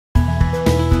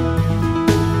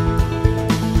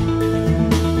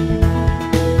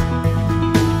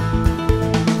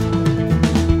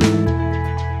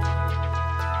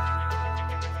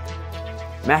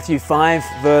Matthew 5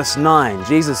 verse 9,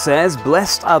 Jesus says,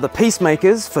 "Blessed are the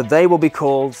peacemakers, for they will be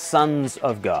called sons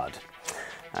of God."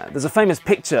 There's a famous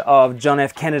picture of John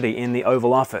F. Kennedy in the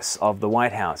Oval Office of the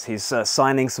White House. He's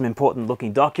signing some important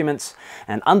looking documents,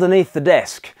 and underneath the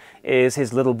desk is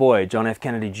his little boy, John F.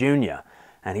 Kennedy Jr.,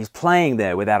 and he's playing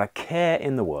there without a care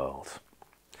in the world.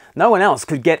 No one else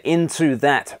could get into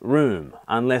that room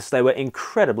unless they were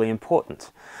incredibly important.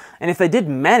 And if they did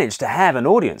manage to have an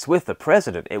audience with the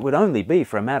president, it would only be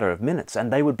for a matter of minutes,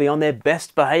 and they would be on their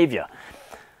best behavior.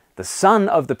 The son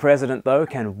of the president, though,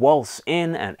 can waltz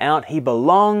in and out. He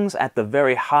belongs at the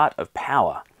very heart of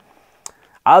power.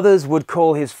 Others would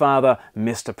call his father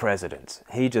Mr. President.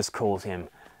 He just calls him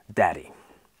Daddy.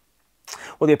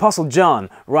 Well, the Apostle John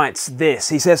writes this.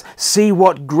 He says, "See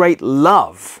what great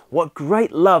love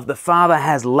the Father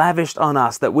has lavished on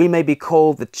us, that we may be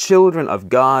called the children of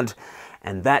God,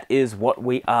 and that is what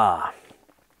we are."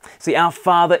 See, our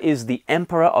Father is the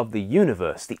Emperor of the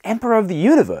universe. The Emperor of the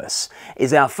universe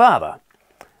is our Father.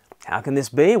 How can this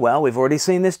be? Well, we've already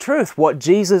seen this truth. What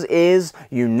Jesus is,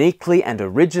 uniquely and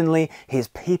originally, his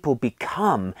people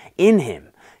become in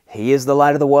him. He is the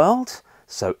light of the world,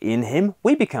 so in him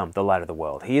we become the light of the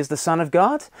world. He is the Son of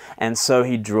God, and so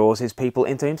he draws his people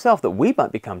into himself, that we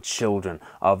might become children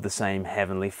of the same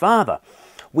heavenly Father.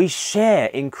 We share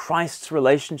in Christ's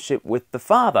relationship with the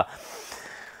Father.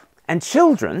 And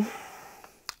children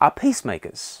are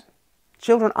peacemakers.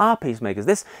 Children are peacemakers.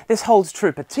 This holds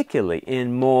true particularly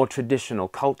in more traditional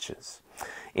cultures.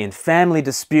 In family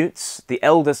disputes, the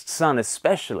eldest son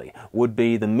especially would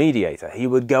be the mediator. He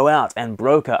would go out and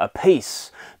broker a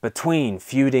peace between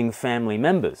feuding family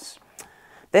members.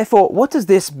 Therefore, what does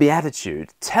this beatitude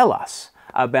tell us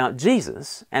about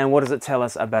Jesus, and what does it tell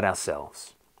us about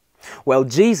ourselves? Well,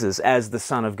 Jesus, as the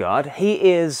Son of God, he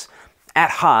is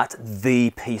at heart the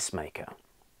peacemaker.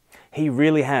 He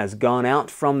really has gone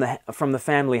out from the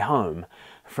family home,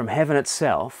 from heaven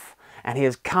itself, and he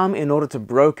has come in order to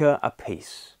broker a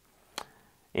peace.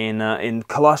 In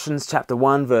Colossians chapter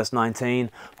 1, verse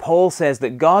 19, Paul says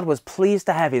that God was pleased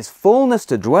to have his fullness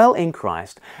to dwell in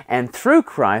Christ, and through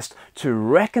Christ to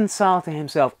reconcile to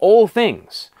himself all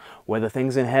things, whether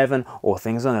things in heaven or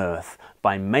things on earth,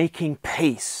 by making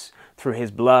peace through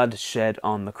his blood shed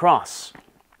on the cross.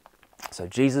 So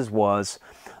Jesus was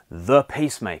the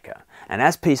peacemaker. And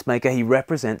as peacemaker, he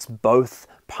represents both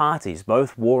parties,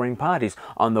 both warring parties.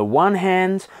 On the one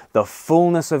hand, the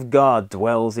fullness of God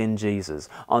dwells in Jesus.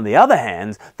 On the other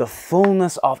hand, the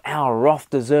fullness of our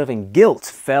wrath-deserving guilt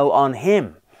fell on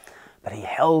him. But he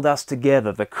held us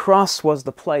together. The cross was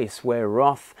the place where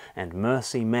wrath and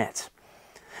mercy met.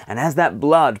 And as that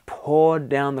blood poured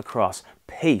down the cross,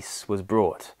 peace was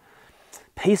brought.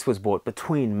 Peace was brought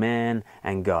between man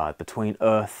and God, between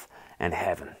earth and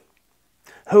heaven.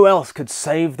 Who else could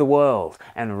save the world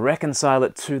and reconcile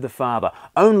it to the Father?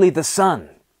 Only the Son.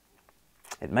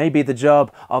 It may be the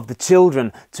job of the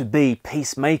children to be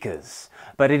peacemakers,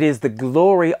 but it is the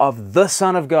glory of the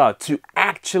Son of God to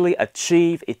actually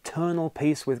achieve eternal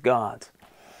peace with God.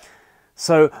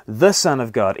 So the Son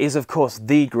of God is, of course,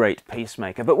 the great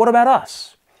peacemaker. But what about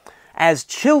us? As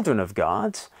children of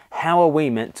God, how are we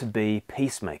meant to be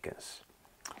peacemakers?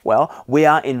 Well, we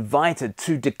are invited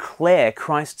to declare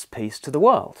Christ's peace to the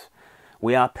world.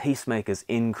 We are peacemakers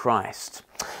in Christ.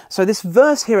 So this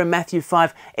verse here in Matthew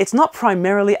 5, it's not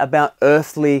primarily about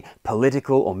earthly,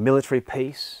 political, or military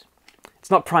peace. It's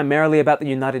not primarily about the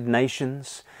United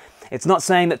Nations. It's not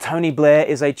saying that Tony Blair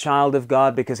is a child of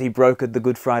God because he brokered the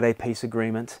Good Friday peace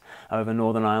agreement over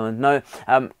Northern Ireland. No,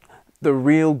 the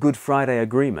real Good Friday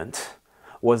agreement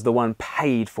was the one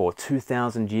paid for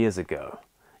 2,000 years ago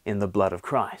in the blood of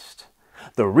Christ.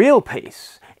 The real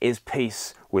peace is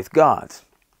peace with God.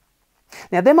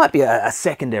 Now, there might be a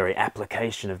secondary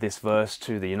application of this verse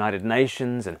to the United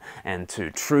Nations and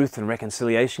to Truth and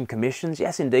Reconciliation Commissions.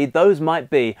 Yes, indeed, those might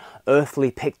be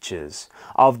earthly pictures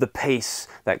of the peace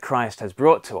that Christ has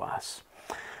brought to us.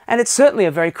 And it's certainly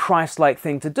a very Christ-like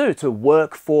thing to do, to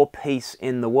work for peace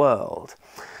in the world.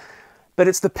 But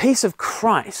it's the peace of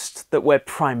Christ that we're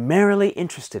primarily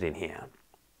interested in here.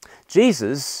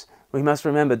 Jesus, we must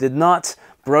remember, did not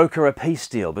broker a peace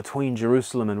deal between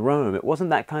Jerusalem and Rome. It wasn't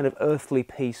that kind of earthly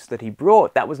peace that he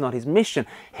brought. That was not his mission.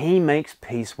 He makes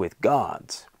peace with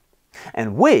God.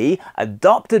 And we,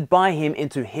 adopted by him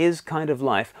into his kind of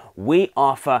life, we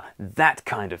offer that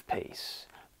kind of peace.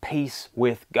 Peace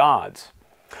with God.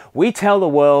 We tell the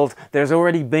world there's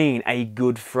already been a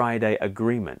Good Friday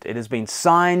agreement. It has been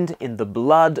signed in the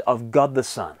blood of God the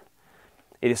Son.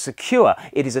 It is secure.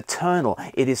 It is eternal.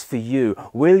 It is for you.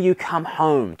 Will you come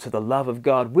home to the love of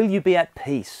God? Will you be at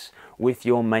peace with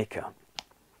your Maker?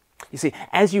 You see,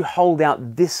 as you hold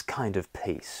out this kind of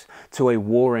peace to a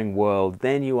warring world,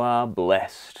 then you are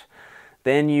blessed.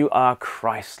 Then you are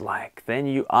Christ-like. Then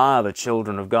you are the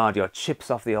children of God. You're chips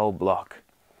off the old block.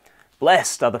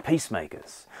 Blessed are the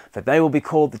peacemakers, for they will be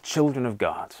called the children of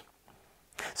God.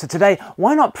 So today,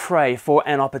 why not pray for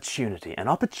an opportunity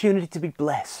to be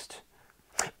blessed?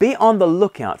 Be on the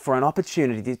lookout for an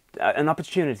opportunity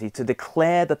to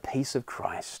declare the peace of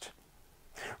Christ.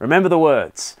 Remember the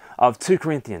words of 2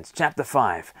 Corinthians chapter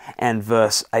 5 and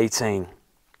verse 18.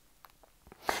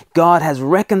 God has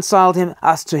reconciled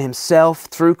us to himself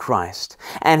through Christ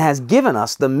and has given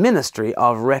us the ministry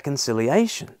of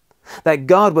reconciliation. That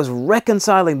God was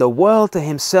reconciling the world to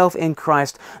himself in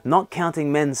Christ, not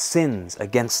counting men's sins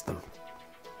against them.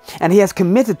 And he has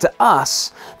committed to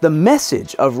us the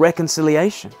message of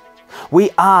reconciliation.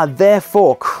 We are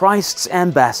therefore Christ's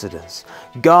ambassadors,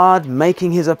 God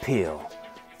making his appeal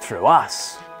through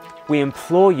us. We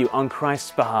implore you on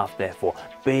Christ's behalf, therefore,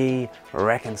 be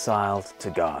reconciled to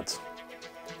God.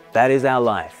 That is our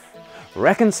life,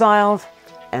 reconciled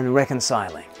and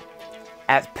reconciling,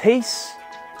 at peace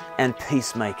and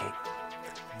peacemaking.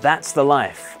 That's the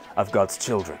life of God's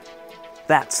children.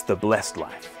 That's the blessed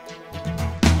life.